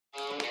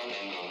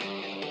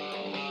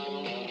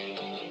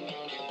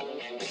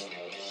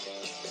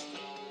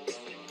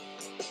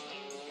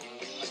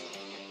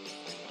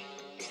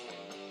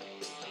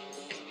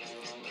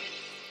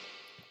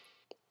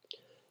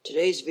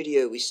today's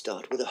video we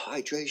start with a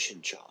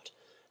hydration chart.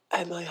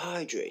 Am I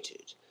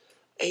hydrated?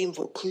 Aim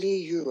for clear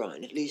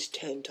urine at least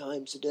 10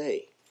 times a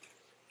day.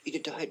 Eat a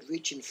diet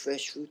rich in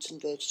fresh fruits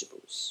and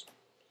vegetables.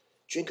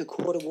 Drink a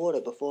quart of water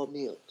before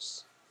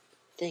meals.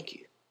 Thank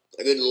you.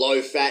 A good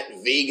low-fat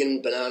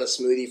vegan banana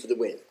smoothie for the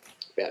win.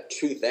 About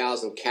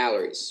 2,000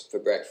 calories for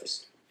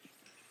breakfast.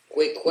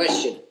 Quick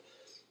question.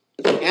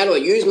 How do I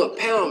use my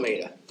power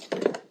meter?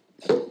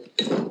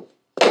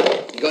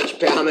 You got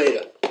your power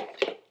meter.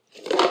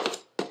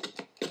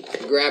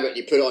 You grab it,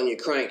 you put it on your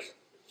crank.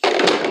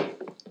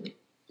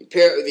 You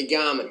pair it with your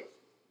Garmin.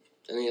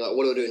 And then you're like,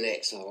 what do I do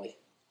next, Harley?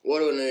 What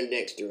do I do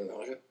next,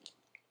 Durianrider?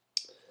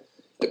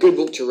 A good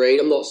book to read.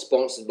 I'm not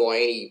sponsored by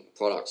any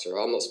products,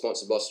 right? I'm not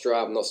sponsored by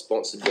Strava. I'm not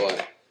sponsored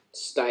by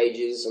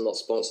Stages. I'm not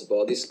sponsored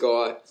by this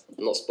guy.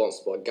 I'm not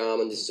sponsored by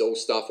Garmin. This is all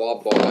stuff I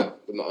buy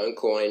with my own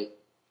coin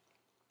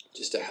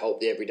just to help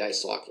the everyday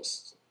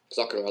cyclist.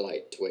 Because I can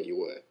relate to where you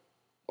were.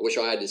 I wish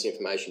I had this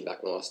information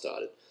back when I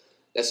started.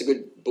 That's a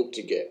good book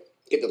to get.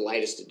 Get the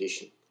latest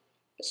edition.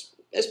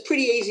 It's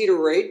pretty easy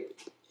to read.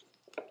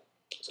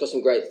 It's got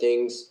some great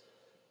things.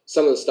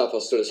 Some of the stuff I'll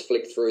sort of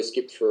flick through,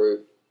 skip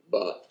through,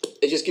 but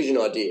it just gives you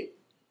an idea.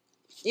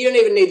 You don't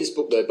even need this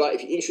book though, but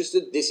if you're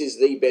interested, this is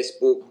the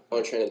best book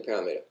on training the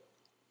power meter.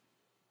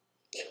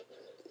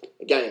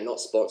 Again, I'm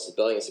not sponsored,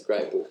 but I think it's a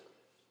great book.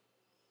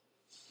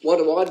 What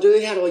do I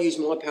do? How do I use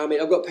my power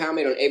meter? I've got power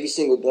meter on every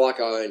single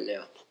bike I own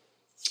now,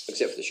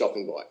 except for the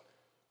shopping bike.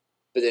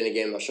 But then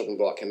again, my shopping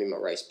bike can be my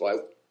race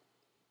bike.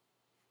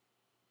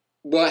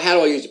 Well, how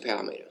do I use the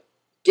power meter?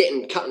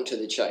 Cutting to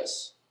the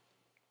chase.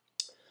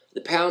 The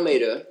power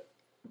meter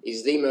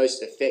is the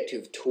most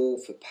effective tool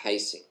for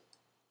pacing.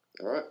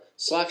 Alright?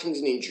 Cycling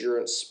is an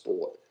endurance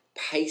sport.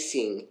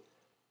 Pacing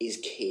is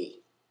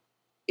key.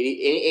 In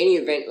any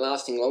event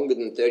lasting longer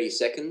than 30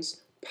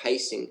 seconds,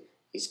 pacing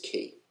is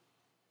key.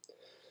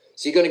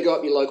 So you're going to go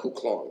up your local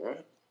climb,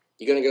 right?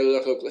 You're going to go to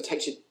the local, it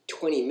takes you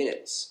 20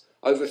 minutes.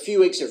 Over a few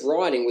weeks of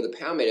riding with a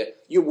power meter,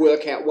 you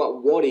work out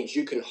what wattage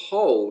you can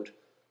hold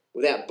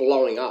without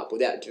blowing up,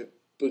 without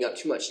building up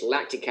too much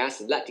lactic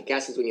acid. Lactic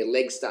acid is when your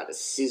legs start to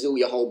sizzle,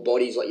 your whole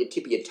body's like your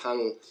tip of your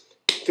tongue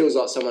feels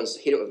like someone's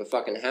hit it with a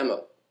fucking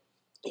hammer.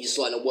 You're just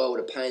like in a world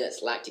of pain.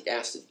 That's lactic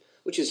acid,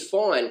 which is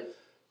fine.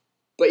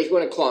 But if you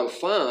want to climb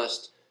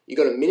fast, you've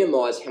got to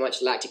minimise how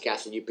much lactic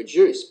acid you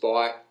produce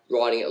by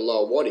riding at a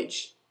lower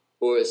wattage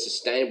or a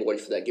sustainable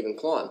wattage for that given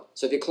climb.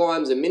 So if your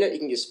climb's a minute, you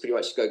can just pretty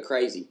much go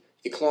crazy.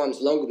 If your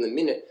climb's longer than a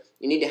minute,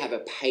 you need to have a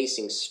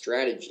pacing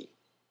strategy.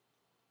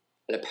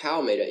 And a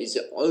power meter is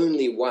the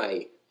only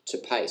way to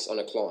pace on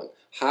a climb.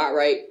 Heart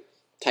rate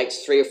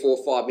takes 3 or 4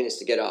 or 5 minutes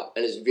to get up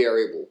and it's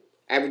variable.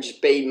 Average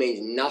speed means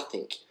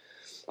nothing.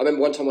 I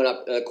remember one time I went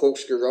up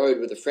Corkscrew Road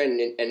with a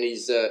friend and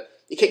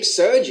he kept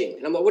surging.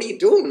 And I'm like, what are you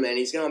doing, man?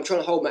 He's going, I'm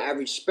trying to hold my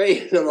average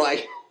speed. And I'm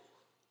like,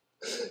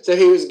 so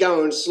he was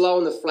going slow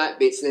on the flat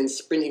bits and then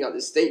sprinting up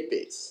the steep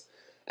bits.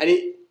 And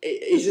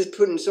he's just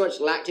putting so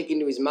much lactic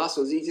into his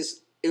muscles,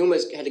 he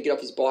almost had to get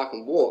off his bike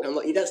and walk. And I'm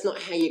like, that's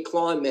not how you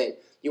climb, man.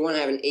 You want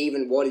to have an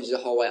even wattage the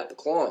whole way up the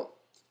climb.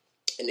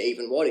 An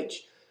even wattage.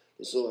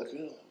 It's like,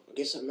 oh, I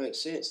guess that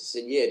makes sense. I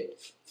said, yeah,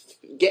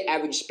 get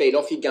average speed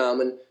off your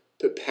Garmin,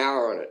 put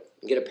power on it,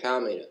 and get a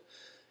power meter.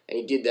 And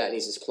he did that, and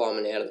he's just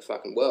climbing out of the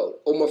fucking world.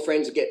 All my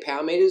friends who get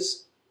power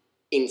meters,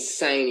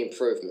 insane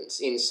improvements.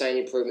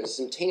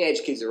 Some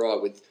teenage kids I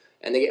ride with,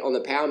 and they get on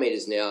the power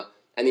meters now,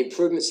 and the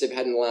improvements they've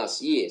had in the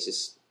last year,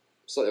 it's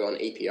like they're on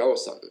EPO or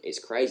something. It's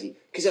crazy.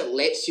 Because it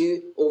lets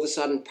you, all of a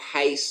sudden,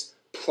 pace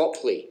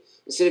properly.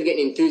 Instead of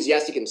getting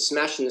enthusiastic and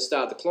smashing the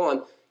start of the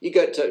climb, you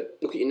go to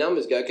look at your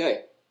numbers, go,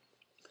 okay.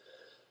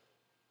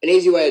 An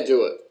easy way to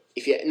do it.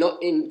 If you're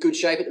not in good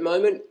shape at the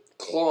moment,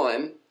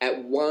 climb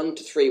at 1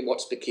 to 3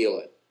 watts per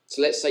kilo.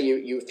 So let's say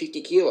you're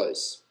 50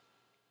 kilos.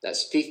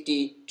 That's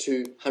 50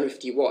 to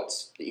 150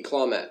 watts that you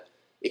climb at.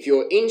 If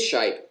you're in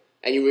shape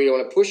and you really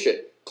want to push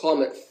it,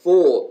 climb at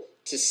 4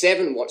 to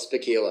 7 watts per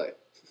kilo.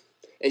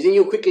 And then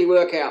you'll quickly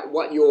work out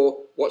what your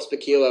watts per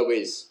kilo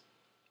is.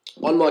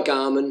 On my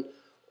Garmin,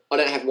 I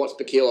don't have watts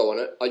per kilo on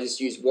it. I just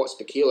use watts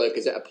per kilo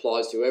because that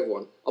applies to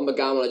everyone. On my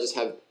Garmin, I just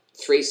have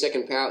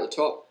 3-second power at the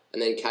top and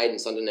then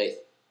cadence underneath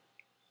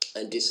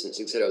and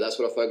distance, etc. That's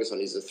what I focus on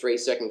is the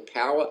 3-second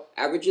power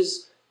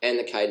averages and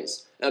the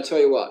cadence. And I'll tell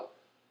you what,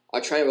 I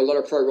train with a lot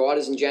of pro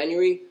riders in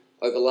January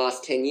over the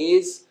last 10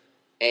 years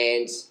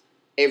and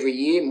every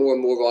year more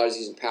and more riders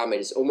using power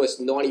meters.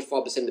 Almost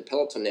 95% of the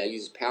peloton now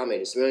uses power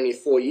meters. So only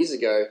 4 years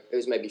ago, it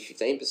was maybe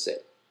 15%.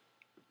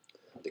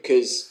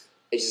 Because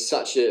it's just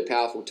such a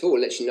powerful tool.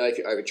 It lets you know if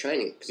you're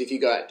overtraining. Because if you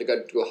go to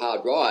do a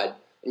hard ride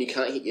and you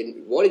can't hit your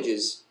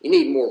wattages, you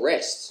need more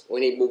rest, or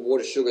you need more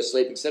water, sugar,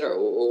 sleep, etc., or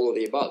all of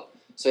the above.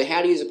 So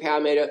how to use a power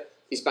meter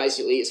is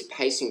basically, it's a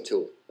pacing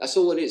tool. That's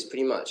all it is,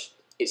 pretty much.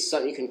 It's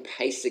something you can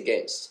pace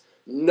against.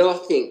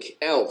 Nothing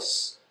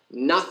else.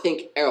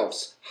 Nothing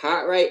else.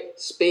 Heart rate,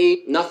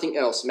 speed, nothing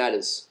else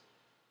matters.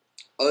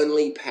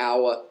 Only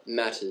power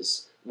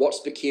matters.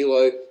 Watts per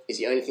kilo is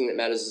the only thing that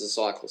matters as a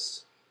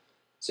cyclist.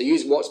 So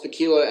use watts per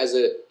kilo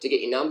to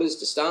get your numbers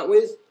to start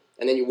with,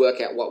 and then you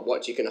work out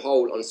what you can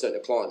hold on a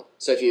certain climb.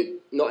 So if you're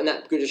not in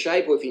that good a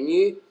shape, or if you're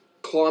new,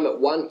 climb at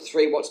 1 to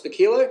 3 watts per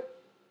kilo,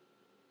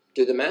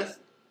 do the math.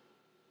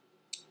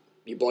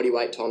 Your body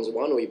weight times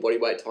 1, or your body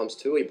weight times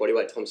 2, or your body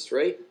weight times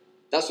 3.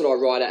 That's what I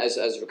ride at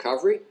as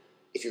recovery.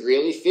 If you're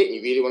really fit and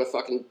you really want to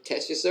fucking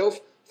test yourself,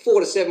 4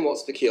 to 7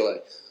 watts per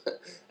kilo.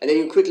 And then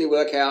you quickly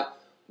work out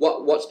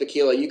what watts per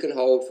kilo you can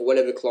hold for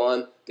whatever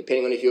climb,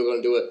 depending on if you're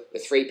going to do a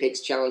 3 peaks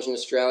challenge in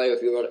Australia, or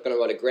if you're going to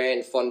ride a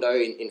Grand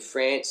Fondo in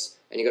France,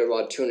 and you're going to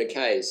ride 200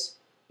 Ks.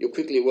 You'll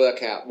quickly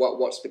work out what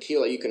watts per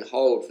kilo you can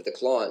hold for the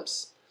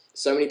climbs.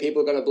 So many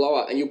people are going to blow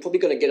up, and you're probably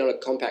going to get on a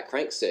compact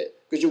crank set,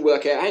 because you'll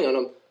work out, hang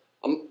on,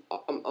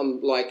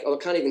 I'm like, I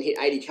can't even hit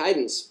 80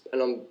 cadence,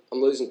 and I'm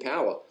losing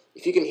power.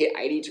 If you can hit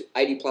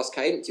 80 plus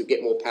cadence, you'll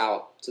get more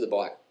power to the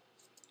bike.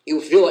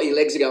 You'll feel like your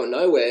legs are going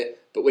nowhere,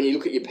 but when you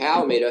look at your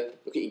power meter,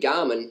 look at your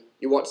Garmin,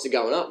 your watts are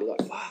going up. You're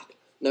like, fuck.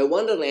 No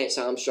wonder Lance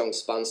Armstrong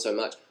spun so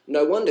much.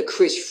 No wonder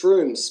Chris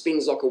Froome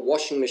spins like a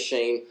washing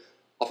machine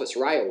off its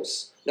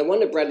rails. No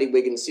wonder Bradley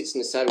Wiggins sits in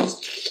the saddle and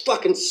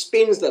fucking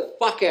spins the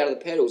fuck out of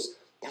the pedals.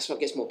 That's what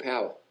gets more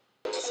power.